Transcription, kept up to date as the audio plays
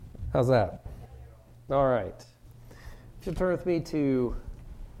How's that? All right. If you'll turn with me to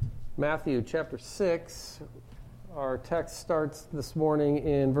Matthew chapter 6. Our text starts this morning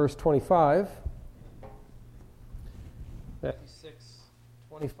in verse 25. Matthew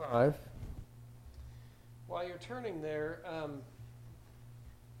 6:25. While you're turning there,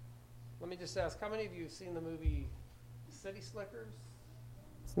 let me just ask, how many of you have seen the movie City Slickers?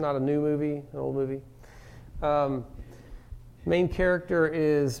 It's not a new movie, an old movie. Main character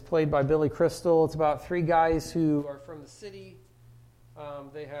is played by Billy Crystal. It's about three guys who are from the city.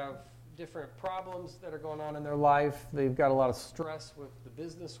 They have different problems that are going on in their life. They've got a lot of stress with the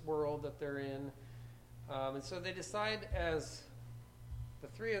business world that they're in. And so they decide, as the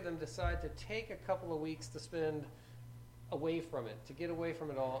three of them decide, to take a couple of weeks to spend away from it, to get away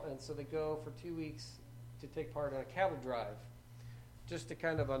from it all. And so they go for 2 weeks to take part in a cattle drive, just to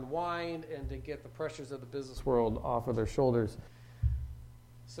kind of unwind and to get the pressures of the business world off of their shoulders.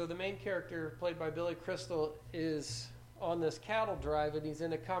 So the main character, played by Billy Crystal, is on this cattle drive, and he's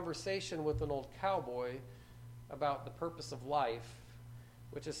in a conversation with an old cowboy about the purpose of life,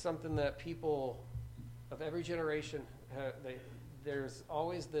 which is something that people of every generation, there's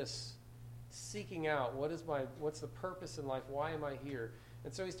always this seeking out, what's the purpose in life? Why am I here?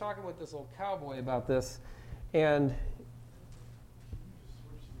 And so he's talking with this old cowboy about this, and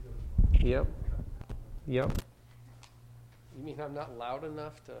Yep. You mean I'm not loud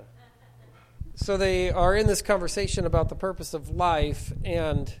enough to... So they are in this conversation about the purpose of life,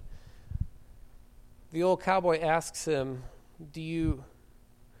 and the old cowboy asks him, do you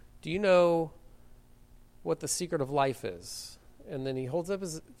know what the secret of life is? And then he holds up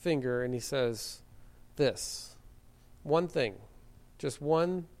his finger and he says, this. One thing. Just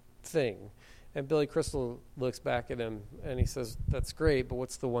one thing. And Billy Crystal looks back at him and he says, that's great, but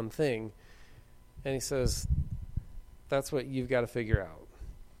what's the one thing? And he says, that's what you've got to figure out.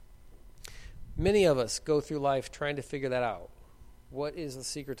 Many of us go through life trying to figure that out. What is the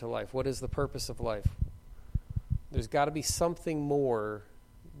secret to life? What is the purpose of life? There's got to be something more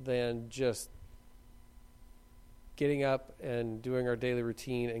than just getting up and doing our daily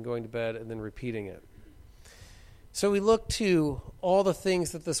routine and going to bed and then repeating it. So we look to all the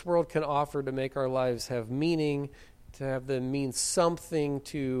things that this world can offer to make our lives have meaning, to have them mean something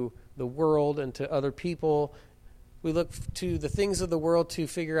to the world and to other people. We look to the things of the world to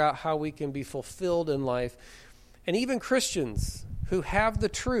figure out how we can be fulfilled in life. And even Christians who have the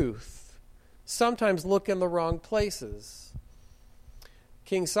truth sometimes look in the wrong places.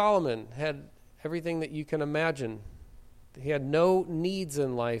 King Solomon had everything that you can imagine. He had no needs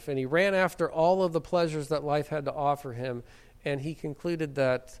in life, and he ran after all of the pleasures that life had to offer him, and he concluded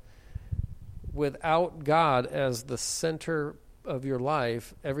that without God as the center of your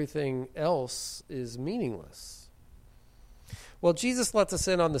life, everything else is meaningless. Well, Jesus lets us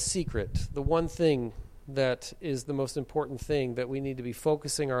in on the secret, the one thing that is the most important thing that we need to be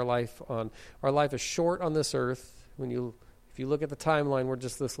focusing our life on. Our life is short on this earth. If you look at the timeline, we're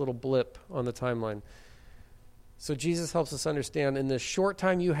just this little blip on the timeline. So Jesus helps us understand, in this short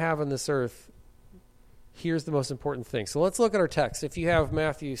time you have on this earth, here's the most important thing. So let's look at our text. If you have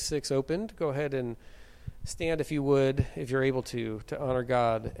Matthew 6 opened, go ahead and stand, if you would, if you're able to honor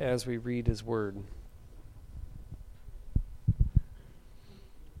God as we read his word.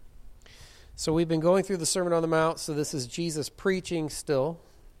 So we've been going through the Sermon on the Mount, so this is Jesus preaching still.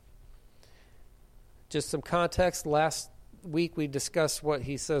 Just some context. Last week we discussed what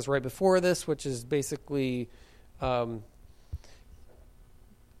he says right before this, which is basically...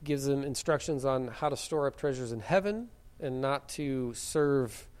 gives them instructions on how to store up treasures in heaven and not to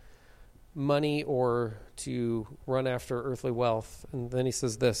serve money or to run after earthly wealth. And then he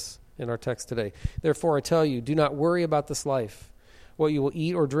says this in our text today. Therefore, I tell you, do not worry about this life, what you will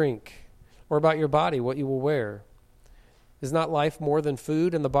eat or drink, or about your body, what you will wear. Is not life more than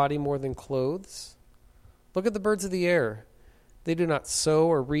food and the body more than clothes? Look at the birds of the air. They do not sow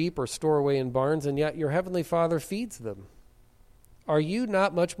or reap or store away in barns, and yet your heavenly Father feeds them. Are you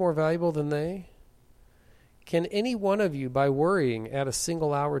not much more valuable than they? Can any one of you, by worrying, add a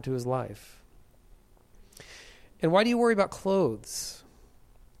single hour to his life? And why do you worry about clothes?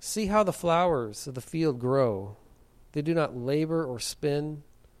 See how the flowers of the field grow. They do not labor or spin.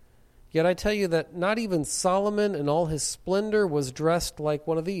 Yet I tell you that not even Solomon in all his splendor was dressed like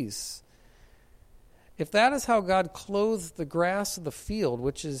one of these. If that is how God clothes the grass of the field,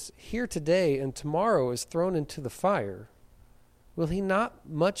 which is here today and tomorrow is thrown into the fire, will he not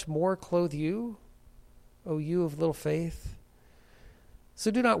much more clothe you, O you of little faith? So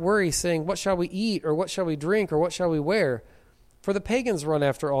do not worry, saying, what shall we eat, or what shall we drink, or what shall we wear? For the pagans run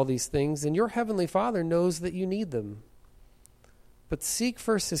after all these things, and your heavenly Father knows that you need them. But seek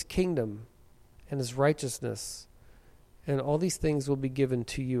first his kingdom and his righteousness, and all these things will be given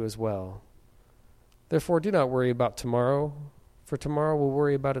to you as well. Therefore, do not worry about tomorrow, for tomorrow will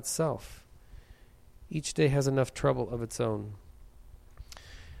worry about itself. Each day has enough trouble of its own.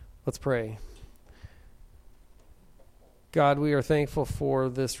 Let's pray. God, we are thankful for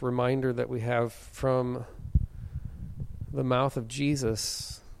this reminder that we have from the mouth of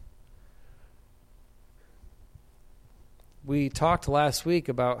Jesus. We talked last week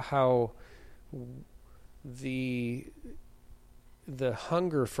about how the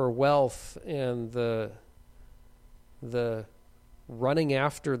hunger for wealth and the running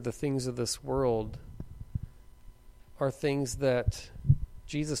after the things of this world are things that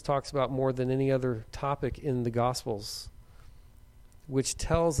Jesus talks about more than any other topic in the Gospels, which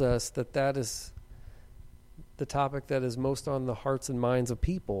tells us that that is the topic that is most on the hearts and minds of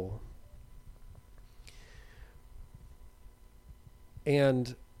people.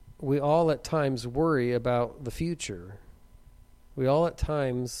 And we all at times worry about the future. We all at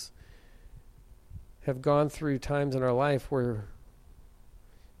times have gone through times in our life where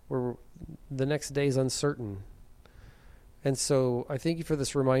the next day is uncertain. And so I thank you for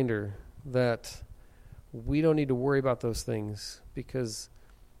this reminder that we don't need to worry about those things, because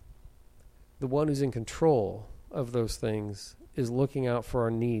the one who's in control of those things is looking out for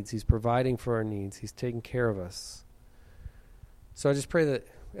our needs. He's providing for our needs. He's taking care of us. So I just pray that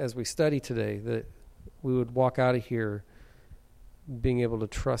as we study today, that we would walk out of here being able to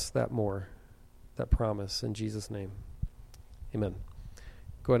trust that more, that promise, in Jesus' name. Amen.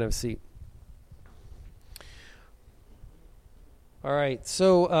 Go ahead and have a seat. All right,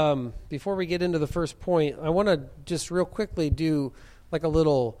 so before we get into the first point, I want to just real quickly do like I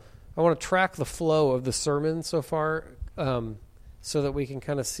want to track the flow of the sermon so far, so that we can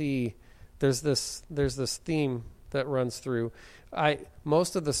kind of see there's this theme that runs through.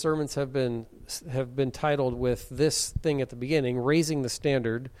 Most of the sermons have been titled with this thing at the beginning, raising the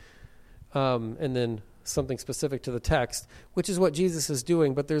standard, and then something specific to the text, which is what Jesus is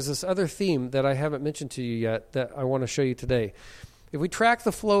doing. But there's this other theme that I haven't mentioned to you yet that I want to show you today. If we track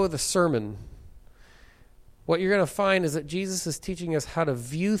the flow of the sermon, what you're going to find is that Jesus is teaching us how to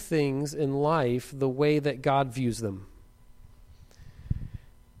view things in life the way that God views them.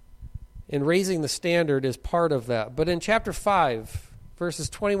 And raising the standard is part of that. But in chapter 5, verses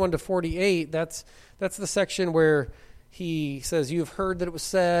 21 to 48, that's the section where he says, you've heard that it was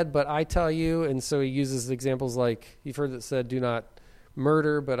said, but I tell you. And so he uses examples like, you've heard it said, do not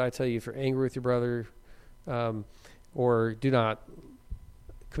murder, but I tell you, if you're angry with your brother, or do not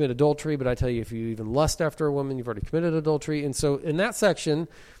commit adultery, but I tell you, if you even lust after a woman, you've already committed adultery. And so in that section,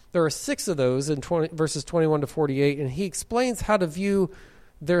 there are 6 of those in verses 21 to 48, and he explains how to view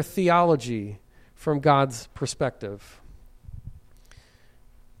their theology from God's perspective.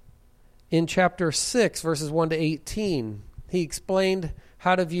 In chapter 6, verses 1 to 18, he explained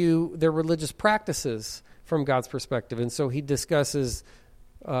how to view their religious practices from God's perspective. And so he discusses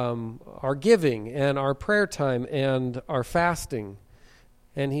our giving and our prayer time and our fasting.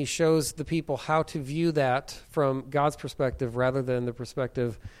 And he shows the people how to view that from God's perspective rather than the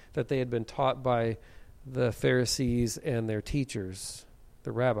perspective that they had been taught by the Pharisees and their teachers,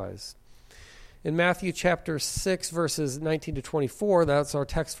 the rabbis. In Matthew chapter 6, verses 19 to 24, that's our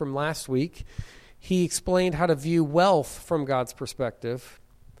text from last week, he explained how to view wealth from God's perspective.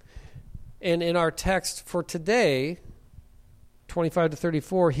 And in our text for today, 25 to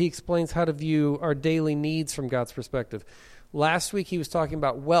 34, he explains how to view our daily needs from God's perspective. Last week he was talking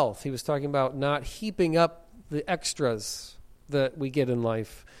about wealth. He was talking about not heaping up the extras that we get in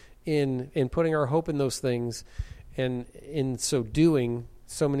life, in putting our hope in those things, and in so doing,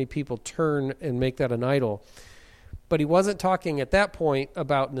 so many people turn and make that an idol. But he wasn't talking at that point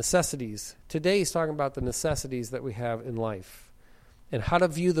about necessities. Today he's talking about the necessities that we have in life and how to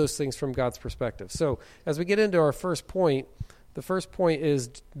view those things from God's perspective. So as we get into our first point, the first point is,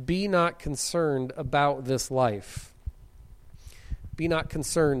 be not concerned about this life. Be not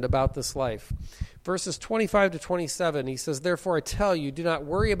concerned about this life. Verses 25 to 27, he says, therefore I tell you, do not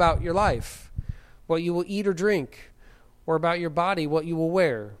worry about your life, what you will eat or drink, or about your body, what you will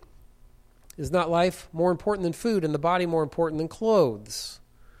wear. Is not life more important than food, and the body more important than clothes?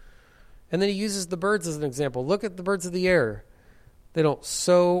 And then he uses the birds as an example. Look at the birds of the air. They don't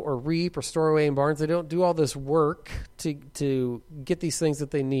sow or reap or store away in barns. They don't do all this work to get these things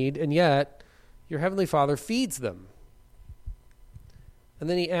that they need, and yet your heavenly Father feeds them. And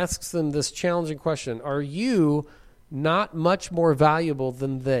then he asks them this challenging question: are you not much more valuable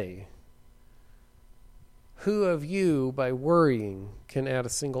than they? Who of you, by worrying, can add a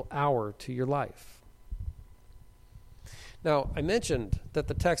single hour to your life? Now, I mentioned that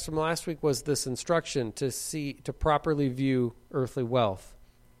the text from last week was this instruction to properly view earthly wealth.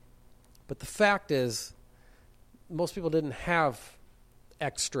 But the fact is, most people didn't have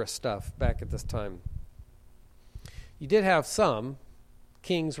extra stuff back at this time. You did have some.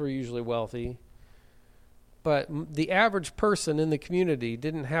 Kings were usually wealthy. But the average person in the community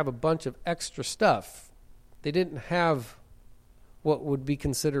didn't have a bunch of extra stuff. They didn't have what would be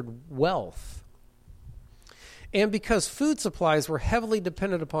considered wealth. And because food supplies were heavily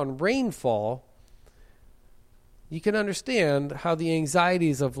dependent upon rainfall, you can understand how the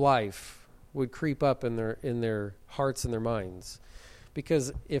anxieties of life would creep up in their hearts and their minds.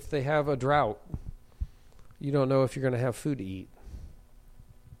 Because if they have a drought, you don't know if you're going to have food to eat.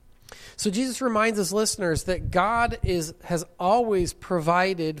 So Jesus reminds his listeners that God has always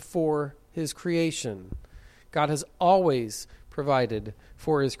provided for his creation. God has always provided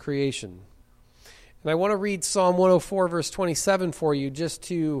for his creation. And I want to read Psalm 104, verse 27 for you, just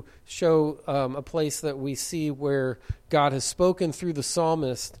to show a place that we see where God has spoken through the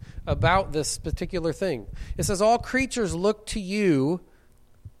psalmist about this particular thing. It says, all creatures look to you,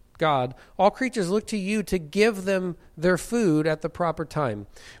 God, all creatures look to you to give them their food at the proper time.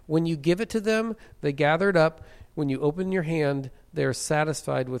 When you give it to them, they gather it up. When you open your hand, they are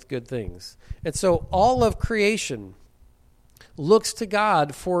satisfied with good things. And so all of creation looks to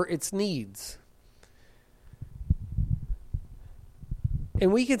God for its needs.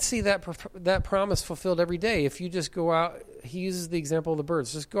 And we can see that promise fulfilled every day. If you just go out, he uses the example of the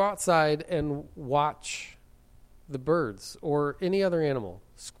birds. Just go outside and watch the birds or any other animal,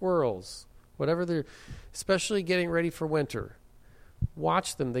 squirrels, whatever they're, especially getting ready for winter.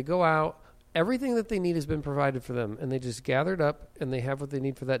 Watch them. They go out. Everything that they need has been provided for them, and they just gather it up, and they have what they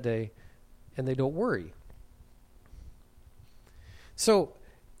need for that day, and they don't worry. So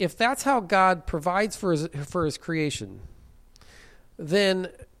if that's how God provides for his creation, then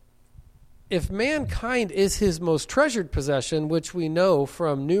if mankind is his most treasured possession, which we know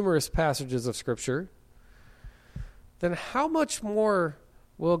from numerous passages of Scripture, then how much more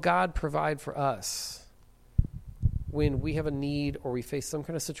will God provide for us when we have a need or we face some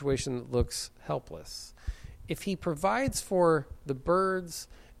kind of situation that looks helpless? If he provides for the birds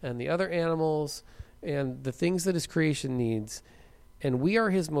and the other animals and the things that his creation needs, and we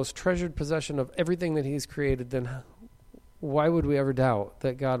are his most treasured possession of everything that he's created, then why would we ever doubt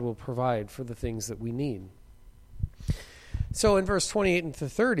that God will provide for the things that we need? So in verse 28 and to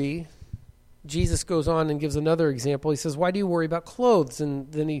 30, Jesus goes on and gives another example. He says, why do you worry about clothes?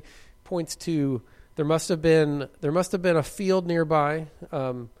 And then he points to there must have been a field nearby.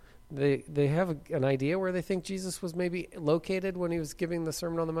 They have an idea where they think Jesus was maybe located when he was giving the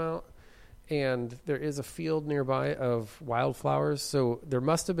Sermon on the Mount. And there is a field nearby of wildflowers. So there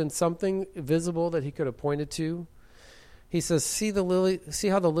must have been something visible that he could have pointed to. He says, see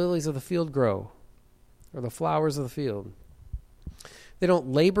how the lilies of the field grow, or the flowers of the field. They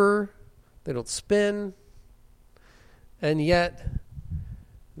don't labor, they don't spin, and yet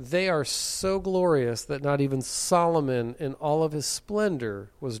they are so glorious that not even Solomon in all of his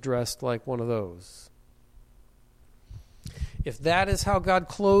splendor was dressed like one of those. If that is how God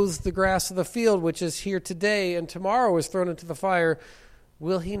clothes the grass of the field, which is here today and tomorrow is thrown into the fire,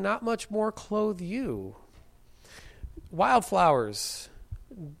 will he not much more clothe you? Wildflowers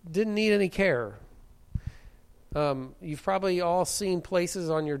didn't need any care. You've probably all seen places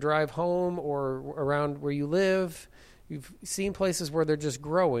on your drive home or around where you live. You've seen places where they're just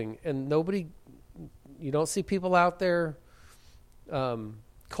growing, and you don't see people out there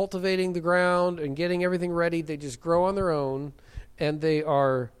cultivating the ground and getting everything ready. They just grow on their own, and they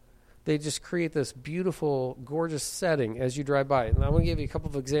just create this beautiful, gorgeous setting as you drive by. And I want to give you a couple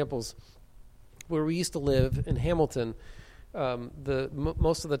of examples. Where we used to live in Hamilton,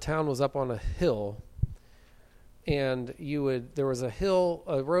 most of the town was up on a hill, and there was a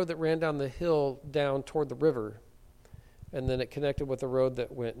road that ran down the hill down toward the river, and then it connected with a road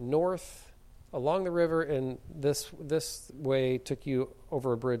that went north along the river, and this way took you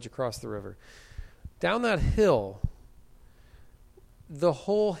over a bridge across the river. Down that hill, the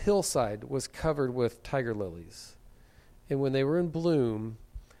whole hillside was covered with tiger lilies, and when they were in bloom,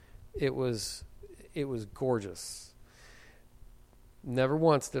 it was gorgeous. Never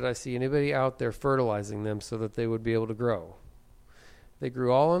once did I see anybody out there fertilizing them so that they would be able to grow. They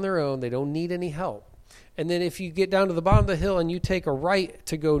grew all on their own. They don't need any help. And then if you get down to the bottom of the hill and you take a right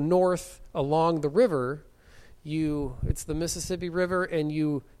to go north along the river, it's the Mississippi River, and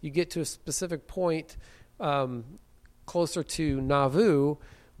you get to a specific point closer to Nauvoo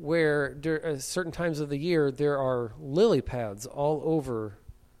where at certain times of the year there are lily pads all over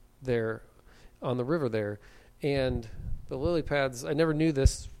there on the river there, and the lily pads, I never knew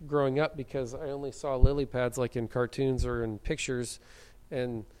this growing up because I only saw lily pads like in cartoons or in pictures.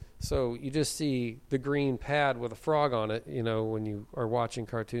 And so you just see the green pad with a frog on it, when you are watching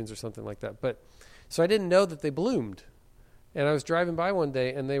cartoons or something like that. But so I didn't know that they bloomed. And I was driving by one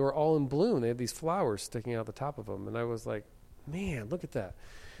day and they were all in bloom. They had these flowers sticking out the top of them. And I was like, man, look at that.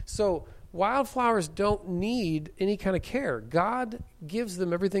 So wildflowers don't need any kind of care. God gives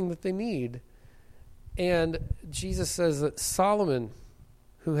them everything that they need. And Jesus says that Solomon,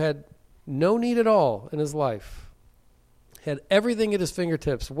 who had no need at all in his life, had everything at his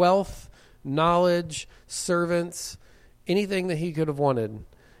fingertips, wealth, knowledge, servants, anything that he could have wanted.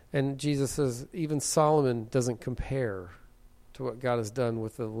 And Jesus says even Solomon doesn't compare to what God has done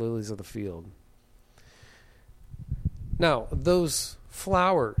with the lilies of the field. Now, those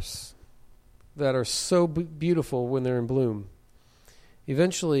flowers that are so beautiful when they're in bloom,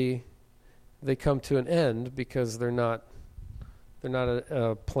 eventually they come to an end because they're not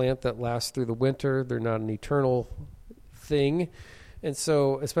a plant that lasts through the winter. They're not an eternal thing. And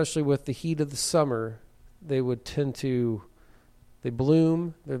so, especially with the heat of the summer, they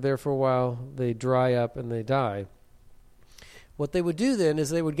bloom, they're there for a while, they dry up, and they die. What they would do then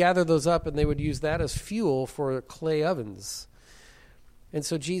is they would gather those up and they would use that as fuel for clay ovens. And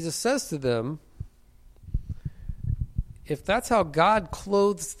so Jesus says to them, if that's how God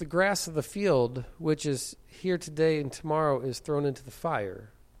clothes the grass of the field, which is here today and tomorrow is thrown into the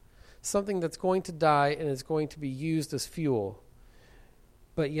fire, something that's going to die and is going to be used as fuel,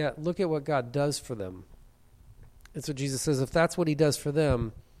 but yet look at what God does for them. And so Jesus says, if that's what he does for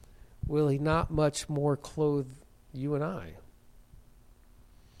them, will he not much more clothe you and I?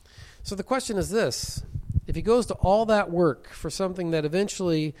 So the question is this: if he goes to all that work for something that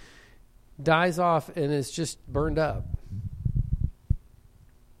eventually dies off and is just burned up,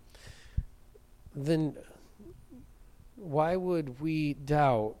 then why would we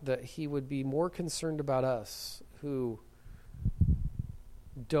doubt that he would be more concerned about us who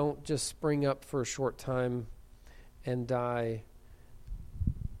don't just spring up for a short time and die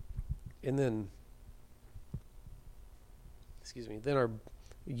and then are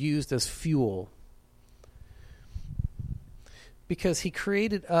used as fuel? Because he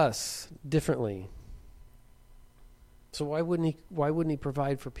created us differently. So why wouldn't he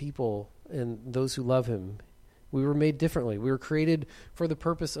provide for people and those who love him? We were made differently. We were created for the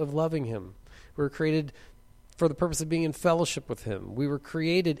purpose of loving him. We were created for the purpose of being in fellowship with him. We were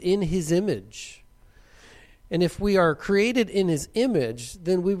created in his image. And if we are created in his image,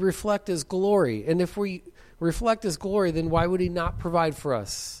 then we reflect his glory. And if we reflect his glory, then why would he not provide for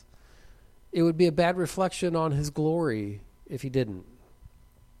us? It would be a bad reflection on his glory if he didn't.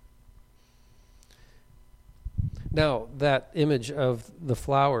 Now, that image of the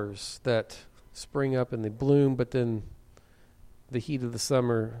flowers that spring up and they bloom, but then the heat of the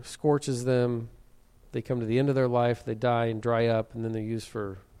summer scorches them. They come to the end of their life, they die and dry up, and then they're used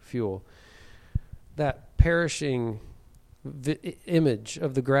for fuel. That perishing image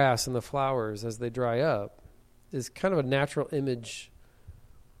of the grass and the flowers as they dry up is kind of a natural image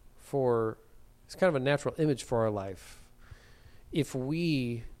for our life. If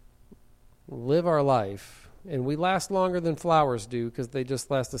we live our life, and we last longer than flowers do because they just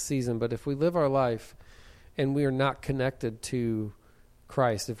last a season, but if we live our life and we are not connected to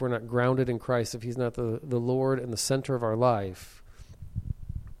Christ, if we're not grounded in Christ, if he's not the Lord and the center of our life,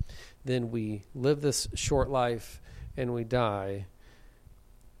 then we live this short life and we die,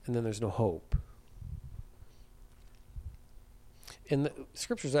 and then there's no hope. And the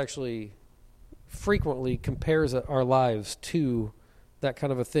Scriptures actually frequently compares our lives to that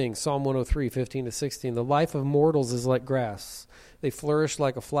kind of a thing. Psalm 103, 15 to 16. The life of mortals is like grass. They flourish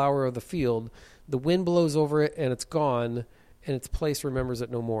like a flower of the field. The wind blows over it and it's gone, and its place remembers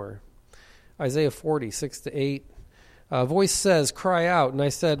it no more. Isaiah 40, 6 to 8. A voice says, cry out. And I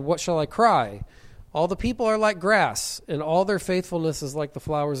said, what shall I cry? All the people are like grass, and all their faithfulness is like the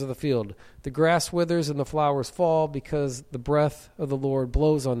flowers of the field. The grass withers and the flowers fall because the breath of the Lord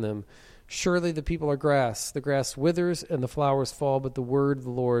blows on them. Surely the people are grass. The grass withers and the flowers fall, but the word of the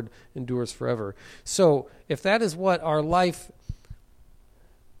Lord endures forever. So if that is what our life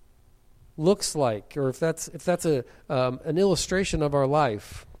looks like, or if that's an illustration of our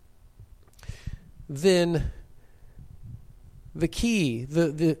life, then the key,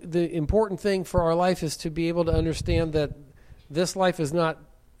 the important thing for our life is to be able to understand that this life is not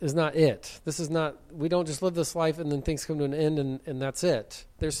it. We don't just live this life and then things come to an end and that's it.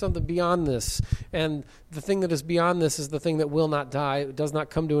 There's something beyond this. And the thing that is beyond this is the thing that will not die. It does not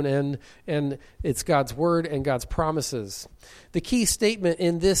come to an end. And it's God's word and God's promises. The key statement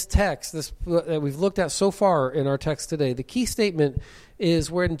in this text, that we've looked at so far in our text today, the key statement is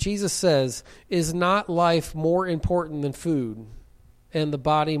when Jesus says, "Is not life more important than food, and the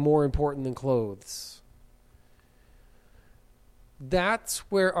body more important than clothes?" That's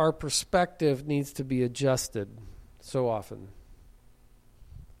where our perspective needs to be adjusted so often.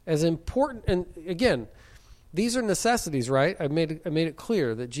 As important, and again, these are necessities, right? I made it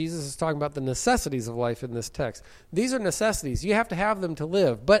clear that Jesus is talking about the necessities of life in this text. These are necessities. You have to have them to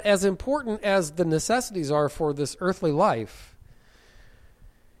live. But as important as the necessities are for this earthly life,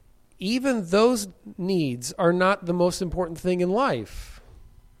 even those needs are not the most important thing in life.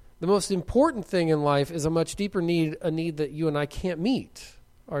 The most important thing in life is a much deeper need, a need that you and I can't meet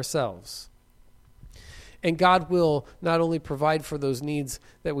ourselves. And God will not only provide for those needs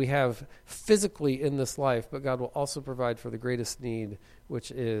that we have physically in this life, but God will also provide for the greatest need, which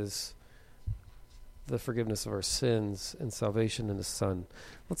is the forgiveness of our sins and salvation in His Son.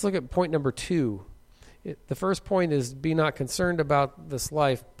 Let's look at point number 2. The first point is be not concerned about this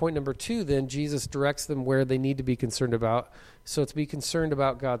life. Point number 2, then, Jesus directs them where they need to be concerned about. So it's be concerned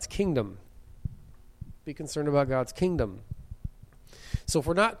about God's kingdom. Be concerned about God's kingdom. So if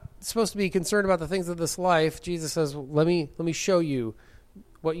we're not supposed to be concerned about the things of this life, Jesus says, let me show you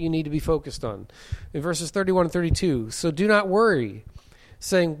what you need to be focused on. In verses 31 and 32, so do not worry,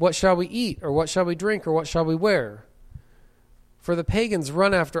 saying, what shall we eat, or what shall we drink, or what shall we wear? For the pagans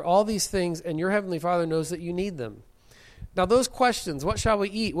run after all these things, and your heavenly Father knows that you need them. Now those questions, what shall we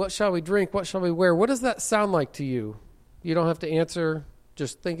eat, what shall we drink, what shall we wear, what does that sound like to you? You don't have to answer,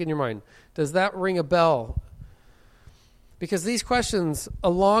 just think in your mind. Does that ring a bell? Because these questions,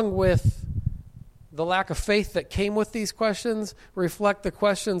 along with the lack of faith that came with these questions, reflect the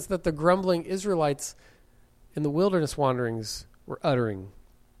questions that the grumbling Israelites in the wilderness wanderings were uttering.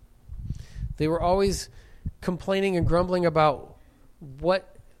 They were always complaining and grumbling about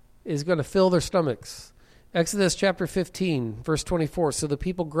what is going to fill their stomachs. Exodus chapter 15, verse 24. So the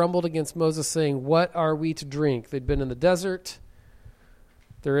people grumbled against Moses, saying, what are we to drink? They'd been in the desert.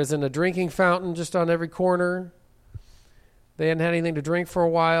 There isn't a drinking fountain just on every corner. They hadn't had anything to drink for a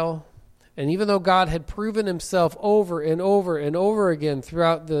while. And even though God had proven Himself over and over and over again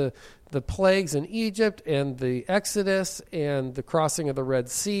throughout the plagues in Egypt and the Exodus and the crossing of the Red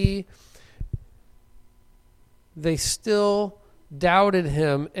Sea, they still doubted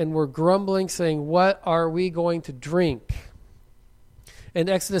Him and were grumbling, saying, what are we going to drink? In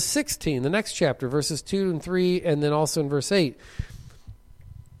Exodus 16, the next chapter, verses 2 and 3, and then also in verse 8,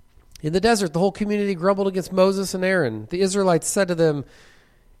 in the desert, the whole community grumbled against Moses and Aaron. The Israelites said to them,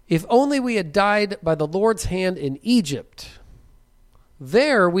 if only we had died by the Lord's hand in Egypt.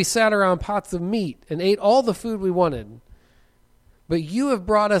 There we sat around pots of meat and ate all the food we wanted. But you have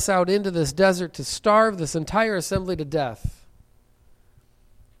brought us out into this desert to starve this entire assembly to death.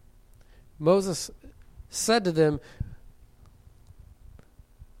 Moses said to them,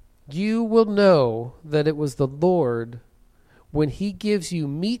 you will know that it was the Lord when He gives you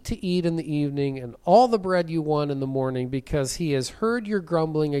meat to eat in the evening and all the bread you want in the morning, because He has heard your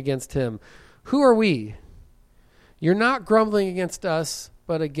grumbling against Him. Who are we? You're not grumbling against us,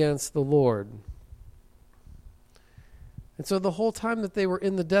 but against the Lord. And so the whole time that they were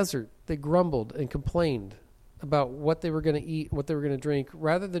in the desert, they grumbled and complained about what they were going to eat, what they were going to drink,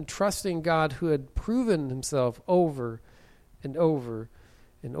 rather than trusting God, who had proven Himself over and over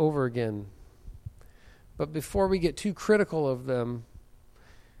and over again. But before we get too critical of them,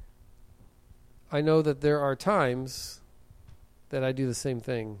 I know that there are times that I do the same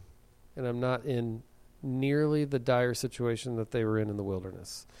thing, and I'm not in nearly the dire situation that they were in the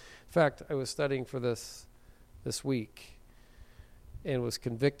wilderness. In fact, I was studying for this week and was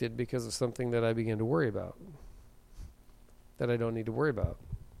convicted because of something that I began to worry about, that I don't need to worry about.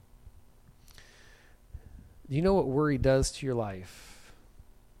 Do you know what worry does to your life?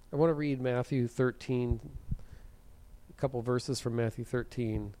 I want to read Matthew 13, a couple verses from Matthew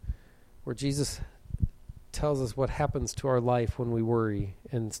 13, where Jesus tells us what happens to our life when we worry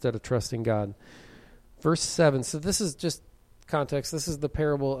instead of trusting God. Verse 7, so this is just context. This is the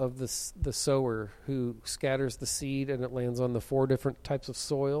parable of the sower who scatters the seed and it lands on the 4 different types of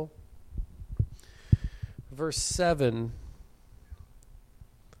soil. Verse 7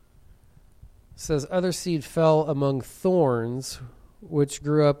 says, other seed fell among thorns, which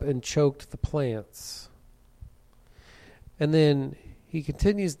grew up and choked the plants. And then he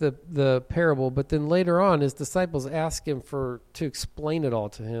continues the parable, but then later on his disciples ask him to explain it all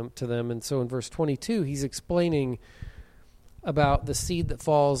to them. And so in verse 22, he's explaining about the seed that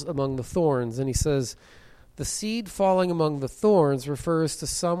falls among the thorns. And he says, the seed falling among the thorns refers to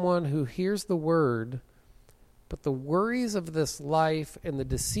someone who hears the word, but the worries of this life and the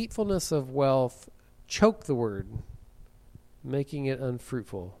deceitfulness of wealth choke the word, making it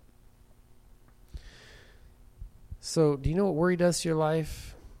unfruitful. So, do you know what worry does to your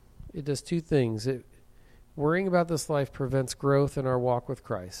life? It does two things. Worrying about this life prevents growth in our walk with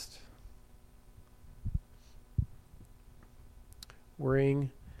Christ.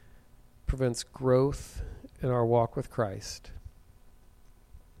 Worrying prevents growth in our walk with Christ.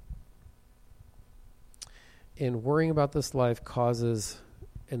 And worrying about this life causes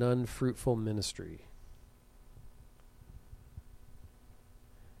an unfruitful ministry.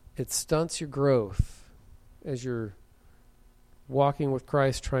 It stunts your growth as you're walking with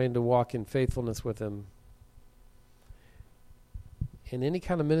Christ, trying to walk in faithfulness with Him. In any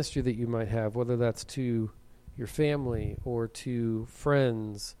kind of ministry that you might have, whether that's to your family or to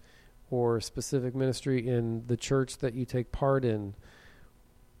friends or specific ministry in the church that you take part in,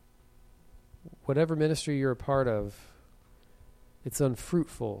 whatever ministry you're a part of, it's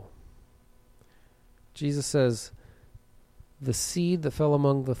unfruitful. Jesus says, the seed that fell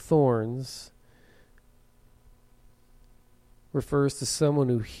among the thorns refers to someone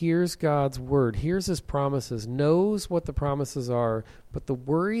who hears God's word, hears His promises, knows what the promises are, but the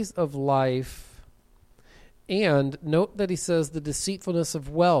worries of life, and note that he says the deceitfulness of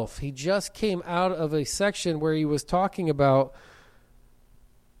wealth. He just came out of a section where he was talking about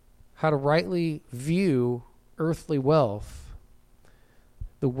how to rightly view earthly wealth.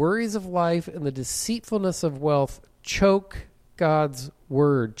 The worries of life and the deceitfulness of wealth choke God's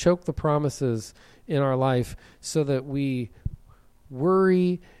word, choke the promises in our life, so that we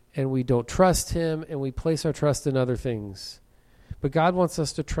worry and we don't trust Him and we place our trust in other things. But God wants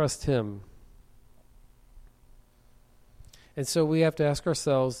us to trust Him. And so we have to ask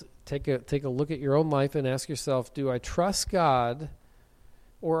ourselves, take a look at your own life and ask yourself, do I trust God,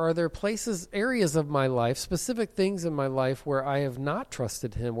 or are there areas of my life, specific things in my life where I have not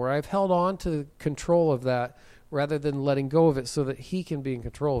trusted Him, where I've held on to control of that rather than letting go of it so that He can be in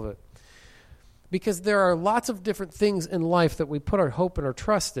control of it? Because there are lots of different things in life that we put our hope and our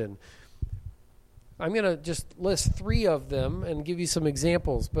trust in. I'm going to just list 3 of them and give you some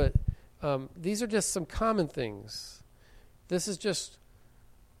examples, but these are just some common things. This is just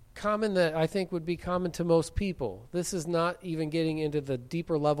common that I think would be common to most people. This is not even getting into the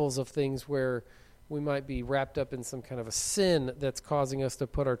deeper levels of things where we might be wrapped up in some kind of a sin that's causing us to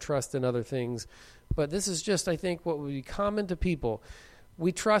put our trust in other things. But this is just, I think, what would be common to people.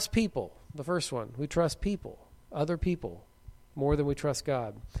 We trust people. The first one, we trust people, other people, more than we trust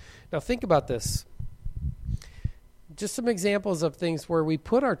God. Now think about this. Just some examples of things where we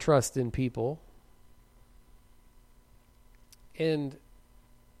put our trust in people, and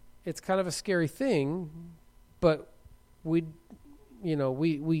it's kind of a scary thing, but we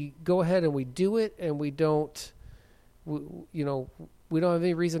go ahead and we do it, and we don't have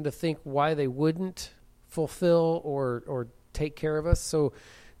any reason to think why they wouldn't fulfill or take care of us. So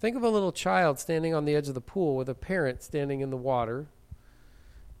think of a little child standing on the edge of the pool with a parent standing in the water.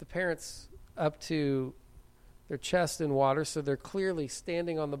 The parent's up to their chest in water, so they're clearly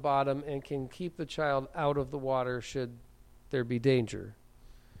standing on the bottom and can keep the child out of the water should there be danger.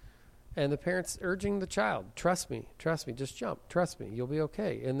 And the parent's urging the child, trust me, just jump, trust me, you'll be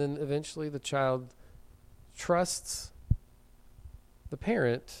okay. And then eventually the child trusts the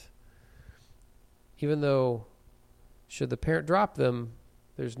parent, even though should the parent drop them,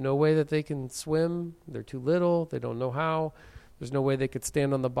 there's no way that they can swim. They're too little. They don't know how. There's no way they could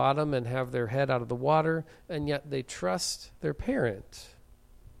stand on the bottom and have their head out of the water, and yet they trust their parent.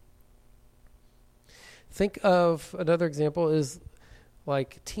 Think of another example is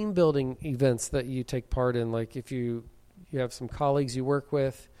like team building events that you take part in. Like if you have some colleagues you work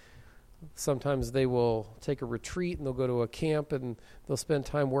with, sometimes they will take a retreat and they'll go to a camp and they'll spend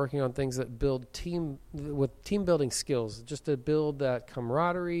time working on things that build team building skills, just to build that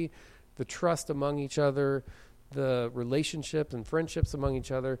camaraderie, the trust among each other, the relationships and friendships among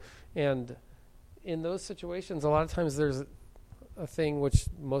each other. And in those situations, a lot of times there's a thing, which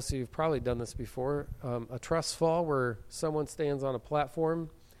most of you have probably done this before, a trust fall where someone stands on a platform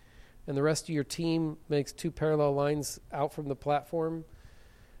and the rest of your team makes 2 parallel lines out from the platform,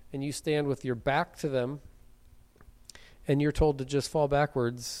 and you stand with your back to them, and you're told to just fall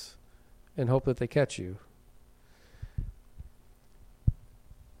backwards and hope that they catch you.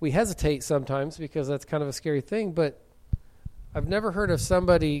 We hesitate sometimes because that's kind of a scary thing, but I've never heard of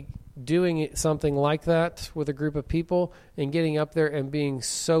somebody doing something like that with a group of people and getting up there and being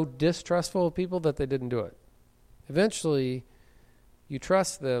so distrustful of people that they didn't do it. Eventually, you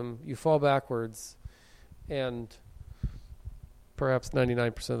trust them, you fall backwards, and perhaps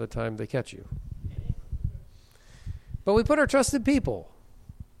 99% of the time they catch you. But we put our trust in people.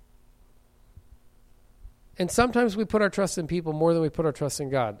 And sometimes we put our trust in people more than we put our trust in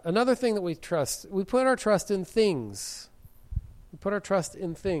God. Another thing that we put our trust in things. We put our trust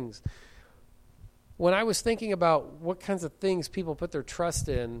in things. When I was thinking about what kinds of things people put their trust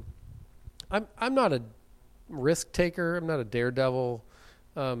in, I'm not a risk taker. I'm not a daredevil.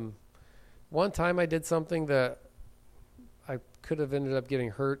 One time I did something that I could have ended up getting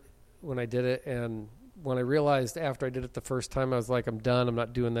hurt when I did it, and when I realized after I did it the first time, I was like, I'm done. I'm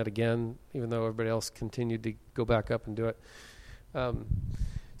not doing that again, even though everybody else continued to go back up and do it.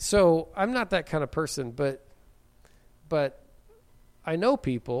 So I'm not that kind of person, but I know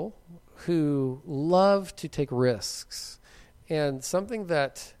people who love to take risks. And something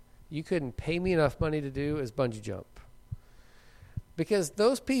that you couldn't pay me enough money to do is bungee jump. Because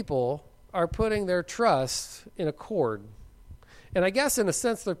those people are putting their trust in a cord. And I guess in a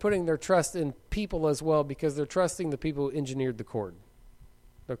sense they're putting their trust in people as well, because they're trusting the people who engineered the cord.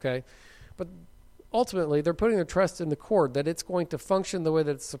 Okay? But ultimately they're putting their trust in the cord, that it's going to function the way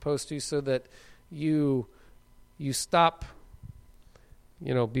that it's supposed to, so that you stop,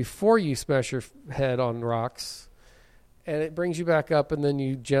 before you smash your head on rocks, and it brings you back up, and then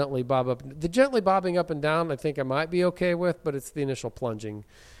you gently bob up. The gently bobbing up and down I think I might be okay with, but it's the initial plunging.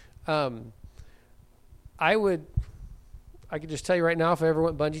 I could just tell you right now, if I ever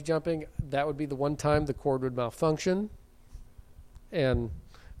went bungee jumping, that would be the one time the cord would malfunction, and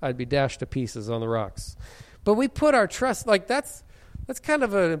I'd be dashed to pieces on the rocks. But we put our trust, that's kind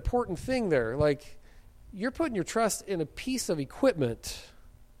of an important thing there. Like, you're putting your trust in a piece of equipment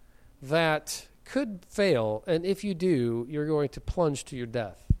that could fail, and if you do, you're going to plunge to your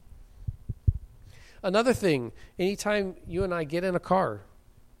death. Another thing, anytime you and I get in a car,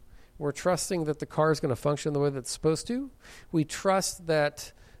 we're trusting that the car is going to function the way that it's supposed to. We trust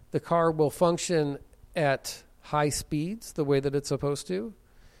that the car will function at high speeds the way that it's supposed to.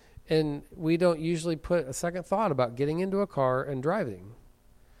 And we don't usually put a second thought about getting into a car and driving.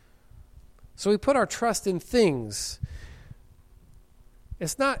 So we put our trust in things.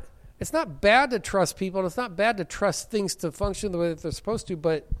 It's not bad to trust people, and it's not bad to trust things to function the way that they're supposed to,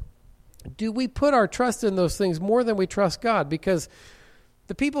 but do we put our trust in those things more than we trust God? Because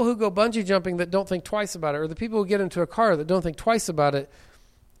the people who go bungee jumping that don't think twice about it, or the people who get into a car that don't think twice about it,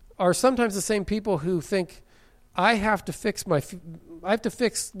 are sometimes the same people who think, I have to fix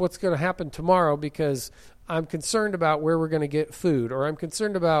what's going to happen tomorrow because I'm concerned about where we're going to get food, or I'm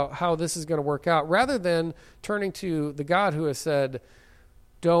concerned about how this is going to work out, rather than turning to the God who has said,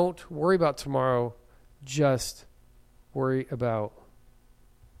 don't worry about tomorrow, just worry about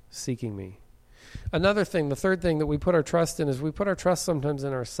seeking me. Another thing, the third thing that we put our trust in, is we put our trust sometimes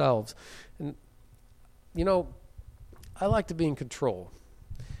in ourselves. And, I like to be in control.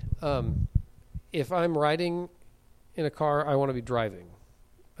 If I'm riding in a car, I want to be driving.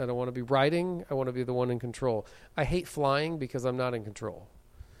 I don't want to be riding. I want to be the one in control. I hate flying because I'm not in control.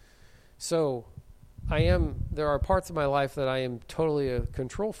 So there are parts of my life that I am totally a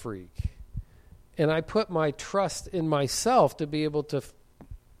control freak. And I put my trust in myself to be able to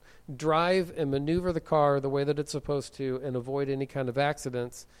drive and maneuver the car the way that it's supposed to and avoid any kind of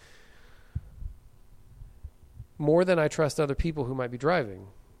accidents more than I trust other people who might be driving.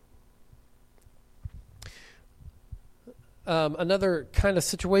 Another kind of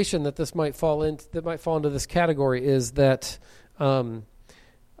situation that might fall into this category is that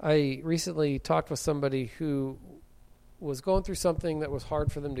I recently talked with somebody who was going through something that was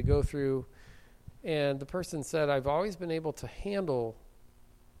hard for them to go through, and the person said, I've always been able to handle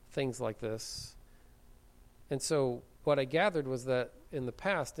things like this. And so what I gathered was that in the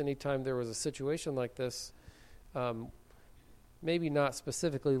past, anytime there was a situation like this, maybe not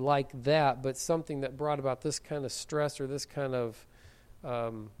specifically like that, but something that brought about this kind of stress or this kind of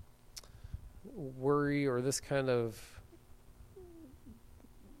worry or this kind of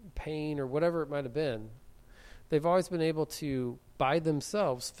pain or whatever it might have been, they've always been able to, by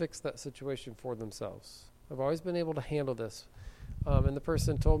themselves, fix that situation for themselves. I've always been able to handle this. And the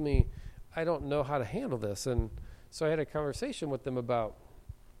person told me, I don't know how to handle this. And so I had a conversation with them about,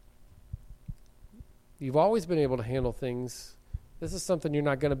 you've always been able to handle things. This is something you're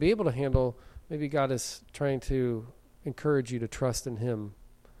not going to be able to handle. Maybe God is trying to encourage you to trust in Him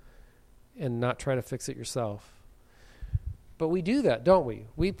and not try to fix it yourself. But we do that, don't we?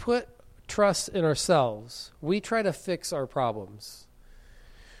 We put trust in ourselves. We try to fix our problems.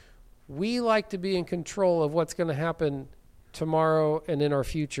 We like to be in control of what's going to happen tomorrow and in our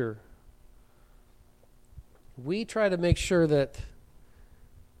future. We try to make sure that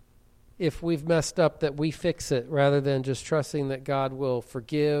if we've messed up, that we fix it rather than just trusting that God will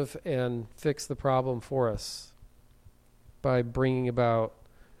forgive and fix the problem for us by bringing about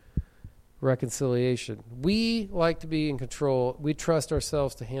reconciliation. We like to be in control. We trust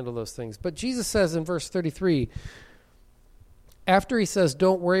ourselves to handle those things. But Jesus says in verse 33, after he says,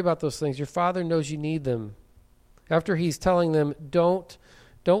 don't worry about those things, your Father knows you need them. After he's telling them, don't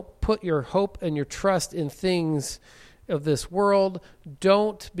put your hope and your trust in things of this world.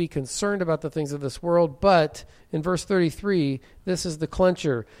 Don't be concerned about the things of this world. But in verse 33, this is the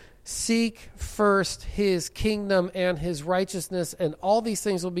clincher. Seek first his kingdom and his righteousness, and all these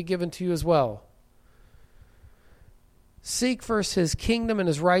things will be given to you as well. Seek first his kingdom and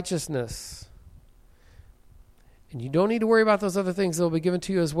his righteousness. And you don't need to worry about those other things that will be given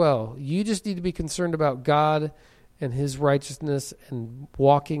to you as well. You just need to be concerned about God and his righteousness and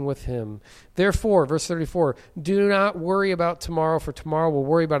walking with him. Therefore, verse 34, do not worry about tomorrow, for tomorrow will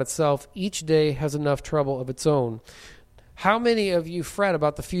worry about itself. Each day has enough trouble of its own. How many of you fret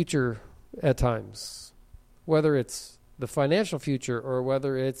about the future at times? Whether it's the financial future or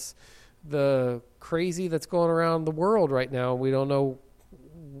whether it's the crazy that's going around the world right now. We don't know.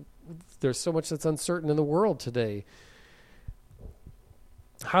 There's so much that's uncertain in the world today.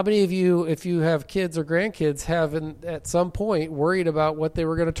 How many of you, if you have kids or grandkids, have at some point worried about what they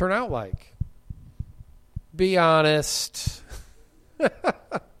were going to turn out like? Be honest.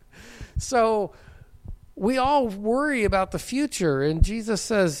 So we all worry about the future, and Jesus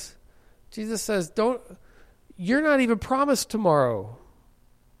says, you're not even promised tomorrow.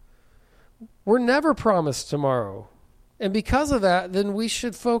 We're never promised tomorrow. And because of that, then we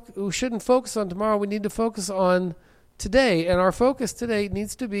shouldn't focus on tomorrow. We need to focus on today. And our focus today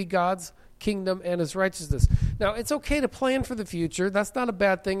needs to be God's kingdom and his righteousness. Now, it's okay to plan for the future. That's not a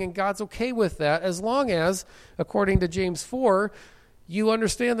bad thing, and God's okay with that as long as, according to James 4, you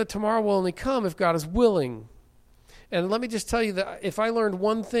understand that tomorrow will only come if God is willing. And let me just tell you that if I learned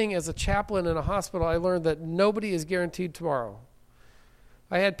one thing as a chaplain in a hospital, I learned that nobody is guaranteed tomorrow.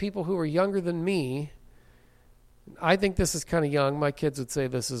 I had people who were younger than me. I think this is kind of young. My kids would say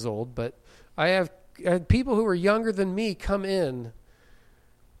this is old, but I had people who were younger than me come in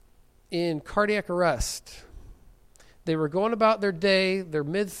cardiac arrest. They were going about their day, their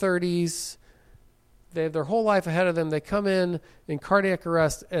mid-30s. They have their whole life ahead of them. They come in cardiac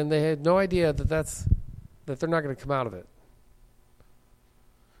arrest, and they had no idea that they're not going to come out of it.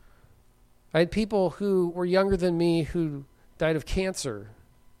 I had people who were younger than me who died of cancer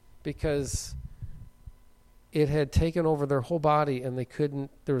because it had taken over their whole body, and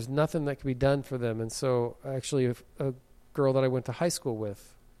there was nothing that could be done for them. And so actually a girl that I went to high school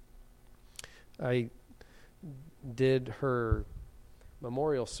with, I did her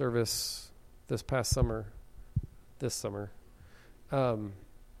memorial service this summer.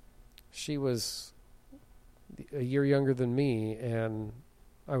 She was a year younger than me, and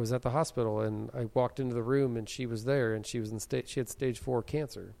I was at the hospital, and I walked into the room, and she was there, and she had stage 4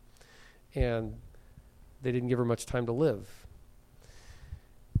 cancer, and they didn't give her much time to live.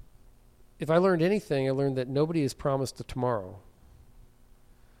 If I learned anything, I learned that nobody is promised a tomorrow.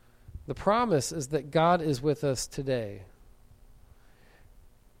 The promise is that God is with us today,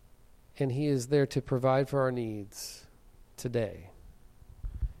 and he is there to provide for our needs today.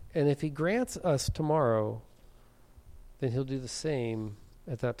 And if he grants us tomorrow, then he'll do the same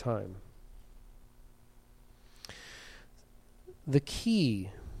at that time. The key,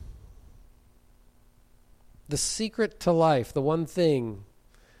 the secret to life, the one thing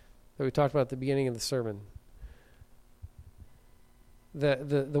that we talked about at the beginning of the sermon,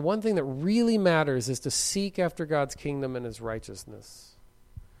 the one thing that really matters is to seek after God's kingdom and his righteousness.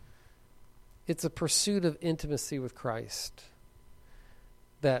 It's a pursuit of intimacy with Christ.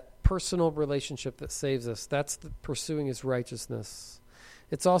 That personal relationship that saves us, that's pursuing his righteousness.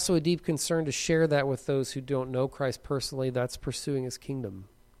 It's also a deep concern to share that with those who don't know Christ personally. That's pursuing his kingdom.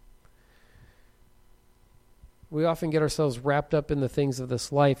 We often get ourselves wrapped up in the things of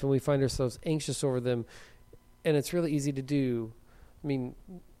this life, and we find ourselves anxious over them, and it's really easy to do. I mean,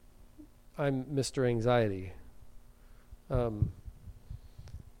 I'm Mr. Anxiety.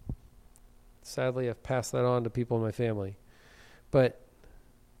 Sadly, I've passed that on to people in my family. But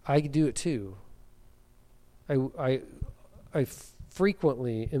I do it too. I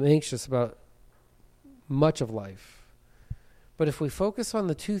frequently am anxious about much of life. But if we focus on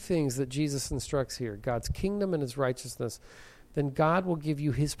the two things that Jesus instructs here, God's kingdom and his righteousness, then God will give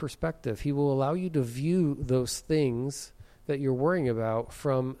you his perspective. He will allow you to view those things that you're worrying about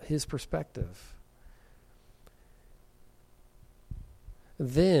from his perspective.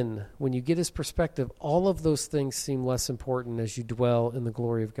 Then, when you get his perspective, all of those things seem less important as you dwell in the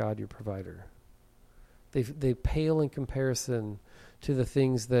glory of God, your provider. They pale in comparison to the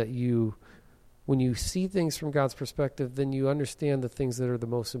things that when you see things from God's perspective, then you understand the things that are the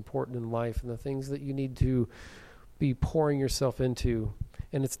most important in life and the things that you need to be pouring yourself into.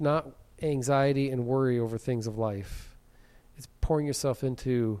 And it's not anxiety and worry over things of life. It's pouring yourself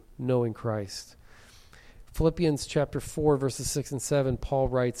into knowing Christ. Philippians chapter 4, verses 6 and 7, Paul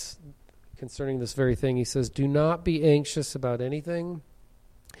writes concerning this very thing. He says, "Do not be anxious about anything,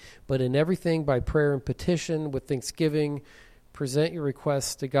 but in everything by prayer and petition with thanksgiving, present your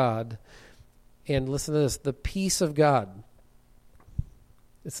requests to God." And listen to this, the peace of God.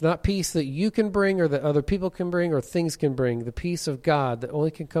 It's not peace that you can bring or that other people can bring or things can bring. The peace of God that only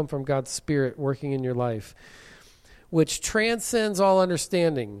can come from God's Spirit working in your life, which transcends all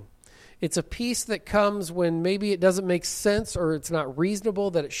understanding. It's a peace that comes when maybe it doesn't make sense or it's not reasonable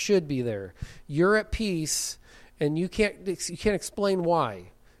that it should be there. You're at peace and you can't explain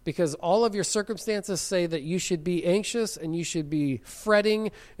why. Because all of your circumstances say that you should be anxious and you should be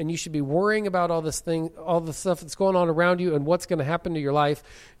fretting and you should be worrying about all the stuff that's going on around you and what's going to happen to your life.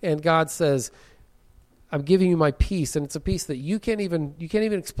 And God says, "I'm giving you my peace," and it's a peace that you can't even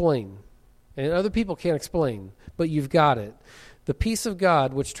explain, and other people can't explain, but you've got it. The peace of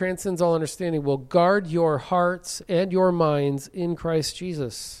God, which transcends all understanding, will guard your hearts and your minds in Christ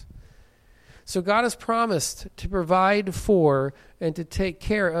Jesus. So God has promised to provide for and to take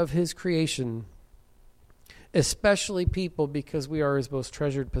care of his creation, especially people, because we are his most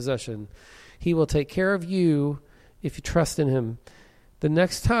treasured possession. He will take care of you if you trust in him. The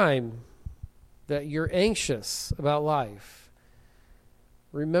next time that you're anxious about life,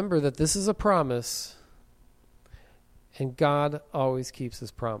 remember that this is a promise, and God always keeps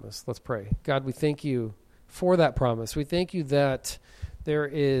his promise. Let's pray. God, we thank you for that promise. We thank you that there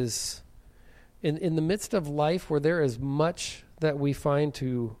is, in the midst of life where there is much that we find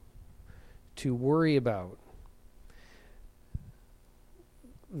to worry about,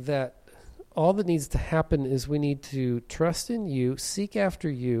 that all that needs to happen is we need to trust in you, seek after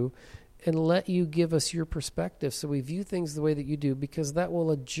you, and let you give us your perspective so we view things the way that you do, because that will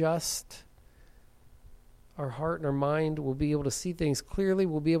adjust our heart and our mind. We'll be able to see things clearly.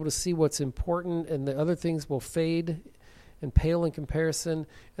 We'll be able to see what's important, and the other things will fade and pale in comparison.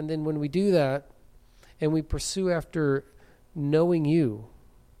 And then when we do that and we pursue after knowing you,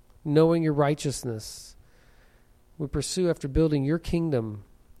 knowing your righteousness, we pursue after building your kingdom,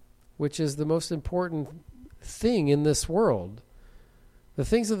 which is the most important thing in this world. The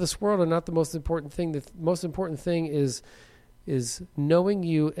things of this world are not the most important thing. The most important thing is knowing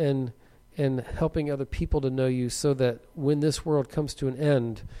you and helping other people to know you, so that when this world comes to an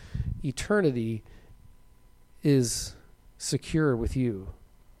end, eternity is secure with you.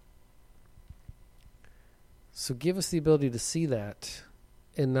 So give us the ability to see that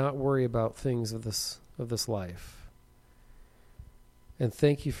and not worry about things of this life. And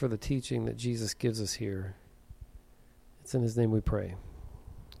thank you for the teaching that Jesus gives us here. It's in his name we pray.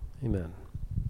 Amen.